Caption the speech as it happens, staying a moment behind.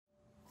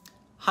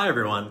Hi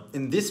everyone,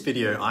 in this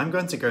video I'm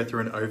going to go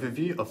through an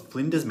overview of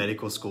Flinders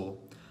Medical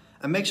School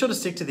and make sure to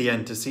stick to the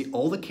end to see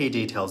all the key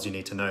details you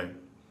need to know.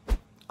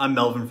 I'm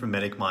Melvin from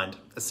MedicMind,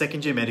 a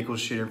second year medical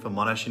student from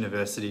Monash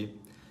University,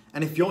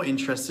 and if you're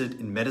interested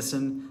in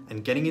medicine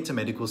and getting into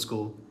medical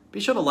school,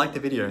 be sure to like the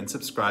video and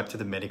subscribe to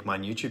the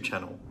MedicMind YouTube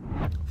channel.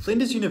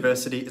 Flinders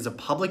University is a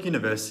public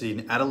university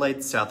in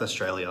Adelaide, South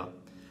Australia.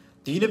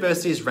 The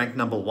university is ranked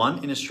number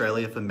 1 in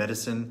Australia for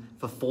medicine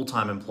for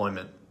full-time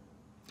employment.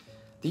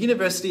 The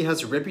university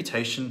has a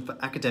reputation for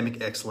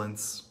academic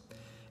excellence.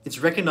 It's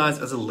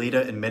recognised as a leader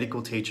in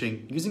medical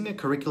teaching using a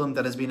curriculum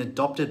that has been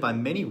adopted by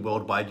many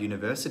worldwide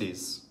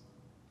universities.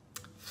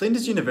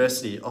 Flinders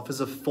University offers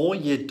a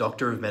 4-year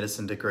Doctor of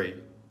Medicine degree.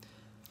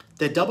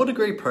 Their double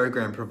degree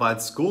program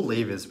provides school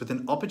leavers with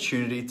an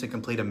opportunity to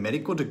complete a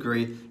medical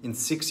degree in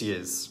 6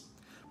 years,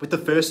 with the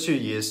first 2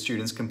 years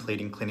students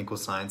completing clinical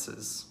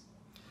sciences.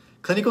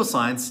 Clinical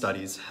science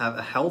studies have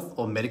a health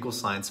or medical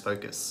science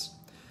focus.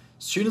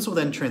 Students will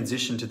then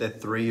transition to their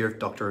 3-year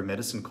Doctor of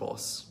Medicine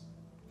course.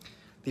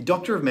 The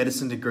Doctor of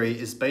Medicine degree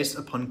is based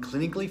upon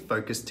clinically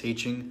focused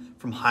teaching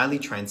from highly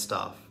trained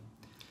staff.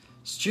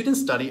 Students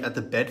study at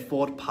the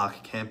Bedford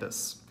Park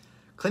campus.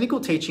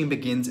 Clinical teaching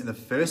begins in the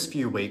first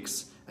few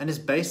weeks and is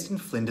based in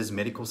Flinders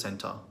Medical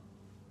Centre.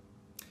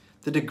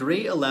 The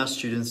degree allows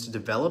students to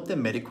develop their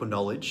medical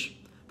knowledge,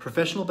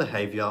 professional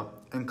behaviour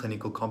and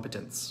clinical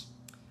competence.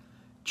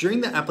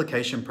 During the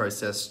application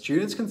process,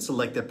 students can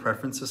select their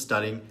preference for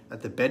studying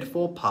at the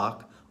Bedford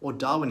Park or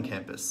Darwin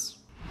campus.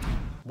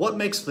 What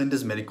makes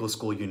Flinders Medical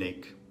School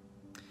unique?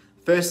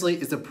 Firstly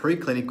is the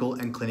preclinical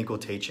and clinical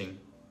teaching.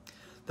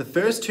 The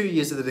first 2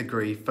 years of the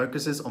degree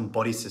focuses on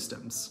body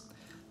systems.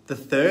 The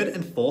 3rd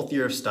and 4th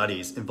year of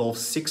studies involve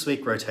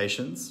 6-week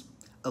rotations,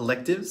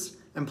 electives,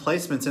 and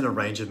placements in a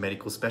range of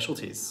medical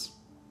specialties.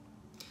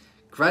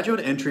 Graduate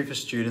entry for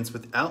students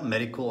without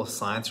medical or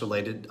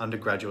science-related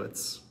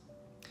undergraduates.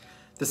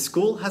 The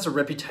school has a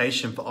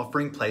reputation for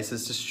offering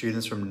places to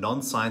students from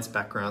non-science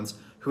backgrounds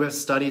who have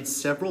studied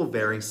several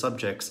varying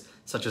subjects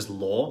such as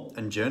law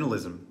and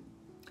journalism.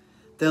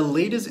 They are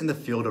leaders in the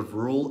field of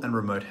rural and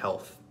remote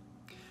health.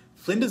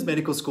 Flinders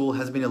Medical School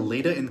has been a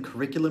leader in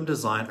curriculum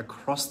design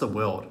across the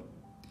world.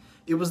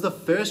 It was the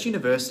first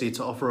university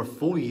to offer a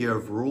full year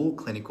of rural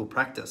clinical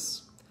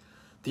practice.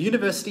 The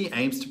university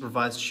aims to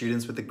provide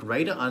students with a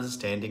greater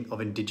understanding of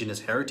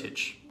Indigenous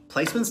heritage.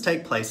 Placements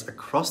take place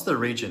across the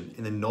region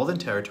in the Northern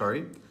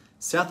Territory,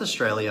 South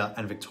Australia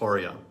and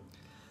Victoria.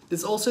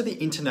 There's also the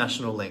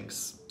international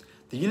links.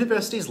 The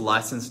university is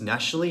licensed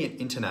nationally and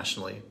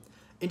internationally.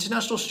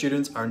 International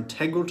students are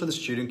integral to the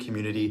student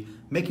community,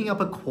 making up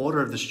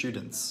 1/4 of the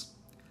students.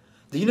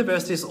 The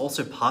university is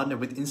also partnered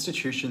with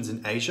institutions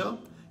in Asia,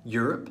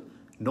 Europe,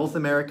 North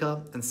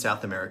America and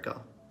South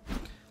America.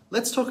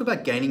 Let's talk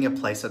about gaining a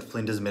place at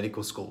Flinders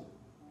Medical School.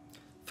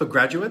 For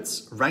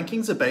graduates,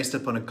 rankings are based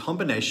upon a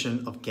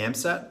combination of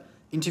GAMSAT,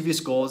 interview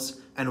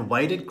scores, and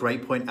weighted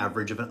grade point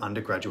average of an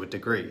undergraduate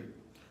degree.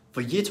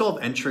 For Year 12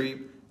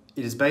 entry,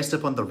 it is based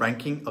upon the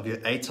ranking of your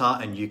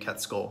ATAR and UCAT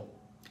score.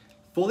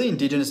 For the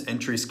Indigenous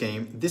entry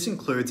scheme, this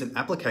includes an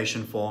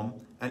application form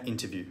and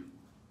interview.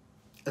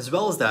 As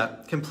well as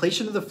that,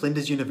 completion of the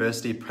Flinders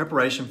University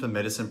Preparation for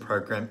Medicine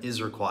program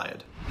is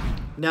required.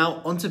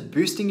 Now, on to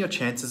boosting your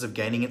chances of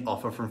gaining an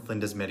offer from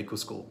Flinders Medical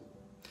School.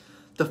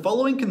 The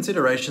following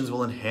considerations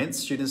will enhance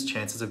students'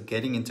 chances of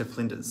getting into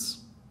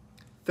Flinders.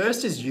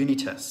 First is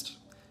Unitest.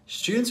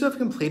 Students who have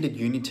completed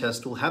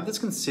Unitest will have this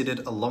considered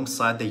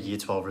alongside their Year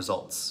 12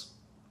 results.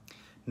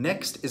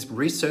 Next is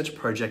Research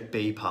Project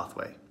B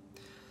pathway.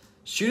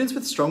 Students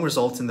with strong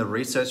results in the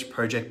Research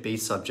Project B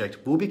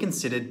subject will be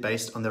considered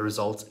based on their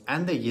results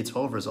and their Year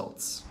 12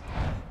 results.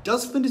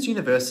 Does Flinders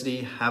University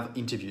have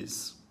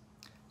interviews?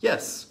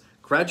 Yes,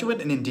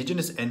 graduate and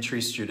Indigenous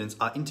entry students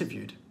are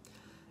interviewed.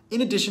 In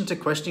addition to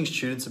questioning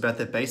students about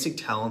their basic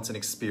talents and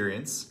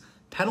experience,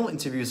 panel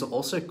interviews will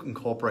also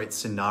incorporate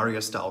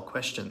scenario-style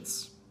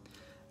questions.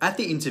 At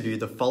the interview,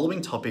 the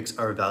following topics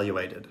are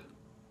evaluated: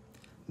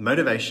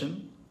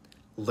 motivation,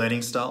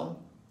 learning style,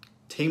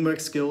 teamwork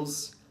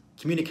skills,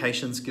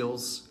 communication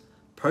skills,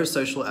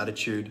 pro-social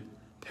attitude,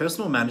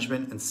 personal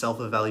management and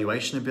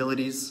self-evaluation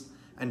abilities,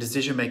 and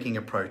decision-making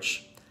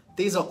approach.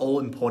 These are all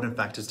important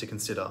factors to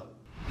consider.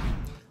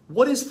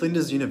 What is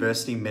Flinders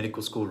University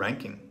Medical School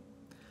ranking?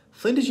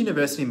 Flinders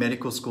University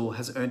Medical School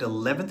has earned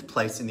 11th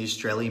place in the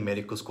Australian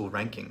Medical School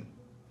ranking.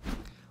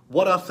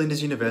 What are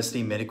Flinders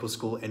University Medical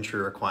School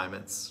entry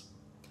requirements?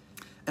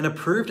 An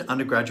approved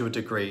undergraduate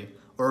degree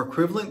or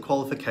equivalent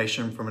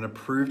qualification from an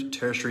approved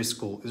tertiary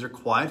school is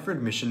required for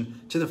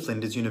admission to the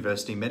Flinders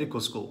University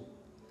Medical School.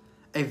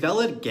 A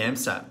valid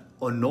GAMSAT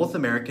or North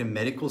American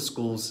Medical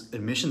Schools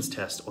Admissions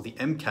Test or the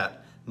MCAT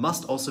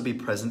must also be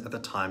present at the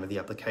time of the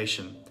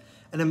application,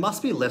 and it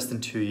must be less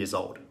than 2 years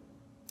old.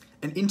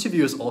 An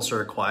interview is also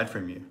required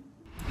from you.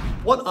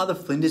 What are the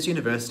Flinders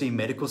University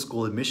Medical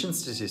School admission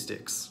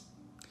statistics?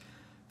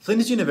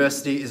 Flinders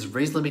University is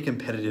reasonably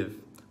competitive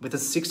with a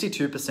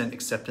 62%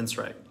 acceptance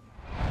rate.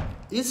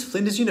 Is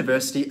Flinders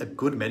University a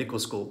good medical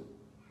school?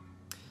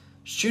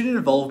 Student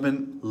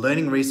involvement,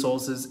 learning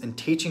resources, and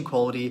teaching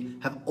quality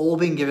have all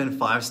been given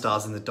 5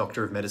 stars in the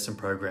Doctor of Medicine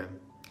program.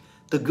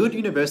 The Good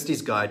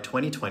Universities Guide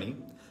 2020,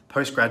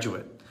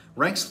 Postgraduate,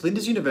 ranks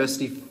Flinders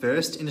University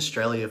first in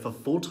Australia for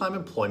full-time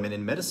employment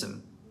in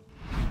medicine.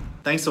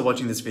 Thanks for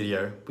watching this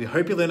video. We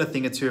hope you learned a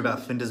thing or two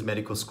about Flinders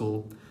Medical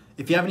School.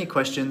 If you have any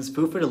questions,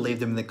 feel free to leave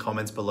them in the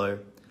comments below.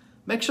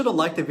 Make sure to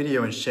like the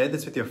video and share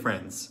this with your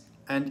friends.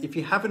 And if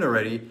you haven't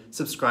already,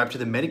 subscribe to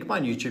the Medic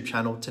Mind YouTube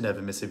channel to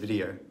never miss a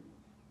video.